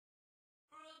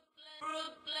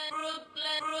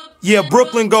Yeah,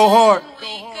 Brooklyn go hard.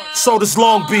 So does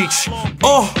Long Beach.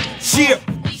 Oh, yeah.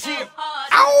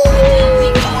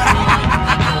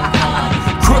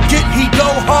 Crooked, he go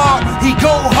hard, he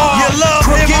go hard. You love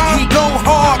Crooked, him, he go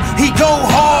hard, he go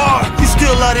hard. You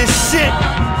still love this shit?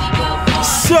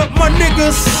 Sup, my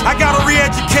niggas? I gotta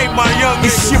re-educate my young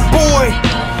niggas. It's your boy,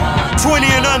 20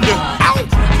 and under. Ow.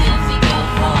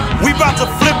 We about to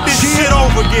flip this shit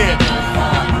over again.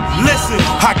 Listen,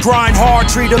 I grind hard,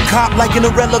 treat a cop like an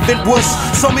irrelevant wuss.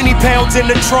 So many pounds in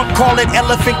the trunk, call it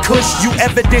elephant kush. You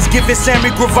evidence giving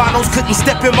Sammy Gravanos couldn't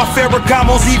step in my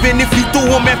Ferragamos, even if you threw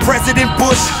them at President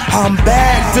Bush. I'm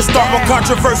back to start my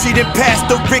controversy, then pass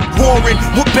the Rick Warren.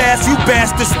 What bass you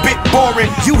bastards spit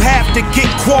boring. You have to get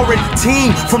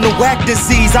quarantined from the whack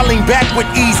disease. I lean back with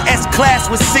ease, S-class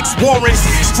with 6 warrants,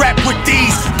 strapped with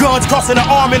these guns crossing an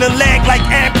arm and a leg like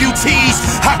amputees.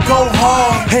 I go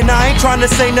hard, and I ain't trying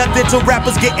to say nothing to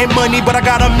rappers getting money, but I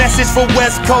got a message for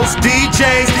West Coast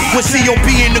DJs. When COB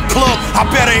in the club, I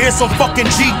better hear some fucking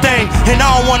G-thing, and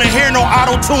I don't wanna hear no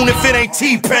auto-tune if it ain't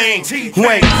T-Pain.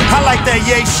 Wait, I like that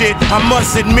yay shit, I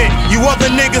must admit. You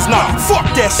other niggas, nah, fuck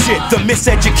that shit. The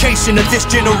miseducation of this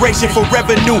generation for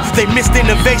revenue, they missed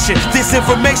innovation. This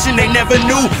information they never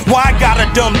knew. Why I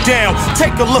gotta dumb down?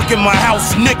 Take a look in my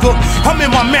house, nigga. I'm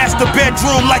in my master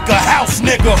bedroom like a house,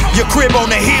 nigga. Your crib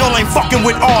on the hill ain't fucking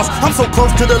with ours. I'm so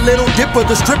close to the Little Dipper,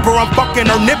 the stripper, I'm fucking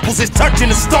her nipples is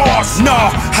touching the stars. Nah,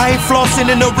 I ain't flossing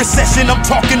in a recession. I'm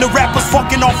talking to rappers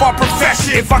fucking off our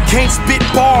profession. If I can't spit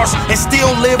bars and still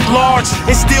live large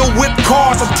and still whip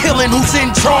cars, I'm killing who's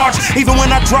in charge. Even when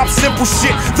I drop simple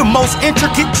shit, the most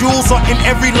intricate jewels are in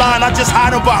every line. I just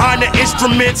hide them behind the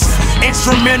instruments,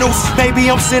 instrumentals. Maybe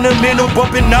I'm sentimental,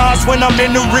 bumping Nas when I'm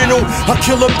in the rental. A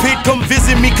killer pit, come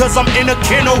visit me cause I'm in a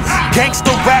kennel.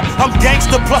 Gangsta rap, I'm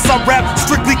gangsta plus I rap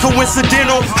strictly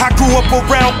coincidental. I grew up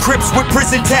around Crips with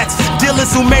prison tats,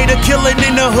 dealers who made a killing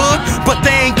in the hood, but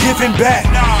they ain't giving back.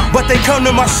 But they come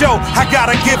to my show, I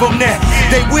gotta give them that.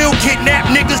 They will kidnap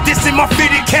niggas, this in my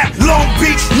fitted cap. Long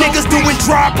Beach, niggas doing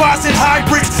drive-bys and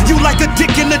hybrids. You like a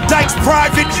dick in the dikes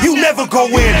private, you never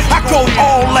go in. I go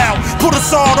all out, put a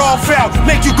sawed off out,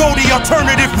 make you go the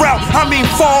alternative route, I mean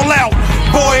fall out.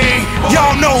 Boy,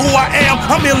 y'all know who I am,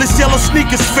 I'm illest yellow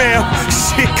sneakers fam.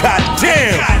 Shit,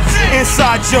 goddamn,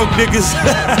 inside joke niggas.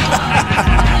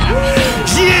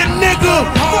 Yeah, nigga,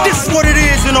 this is what it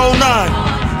is in 09.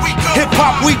 Hip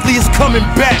Hop Weekly is coming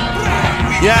back.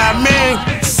 Yeah, man,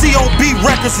 COB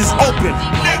Records is open.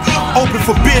 Open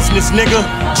for business, nigga.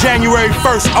 January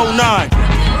 1st, 09.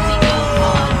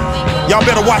 Y'all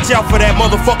better watch out for that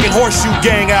motherfucking Horseshoe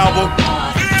Gang album.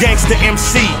 Gangsta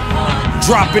MC,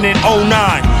 dropping in 09.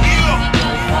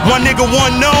 One nigga,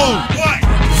 one known.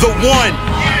 The One,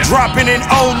 dropping in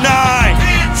 09.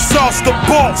 Sauce the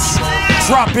Boss,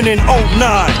 dropping in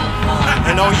 09.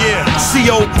 And oh yeah,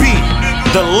 COB,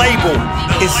 the label,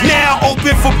 is now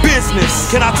open for business.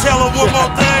 Can I tell her one more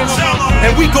thing?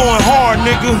 And we going hard,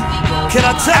 nigga. Can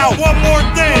I tell one more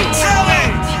thing?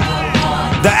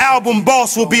 The album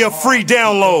Boss will be a free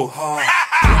download.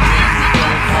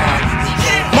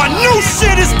 My new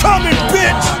shit is coming,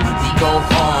 bitch. He go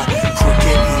hard,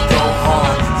 crooked, he go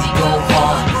hard, he go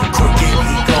hard, crooked,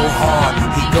 he go hard,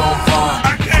 he go hard.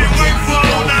 I can't wait for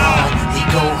it now. He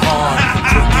go hard,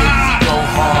 crooked, he go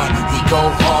hard, he go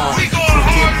hard,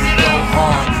 crooked, he go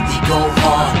hard, he go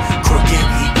hard, crooked,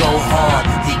 he go hard,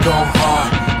 he go hard,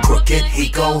 crooked, he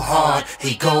go hard,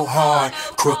 he go hard,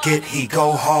 crooked, he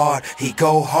go hard, he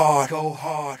go hard, go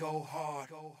hard, go hard.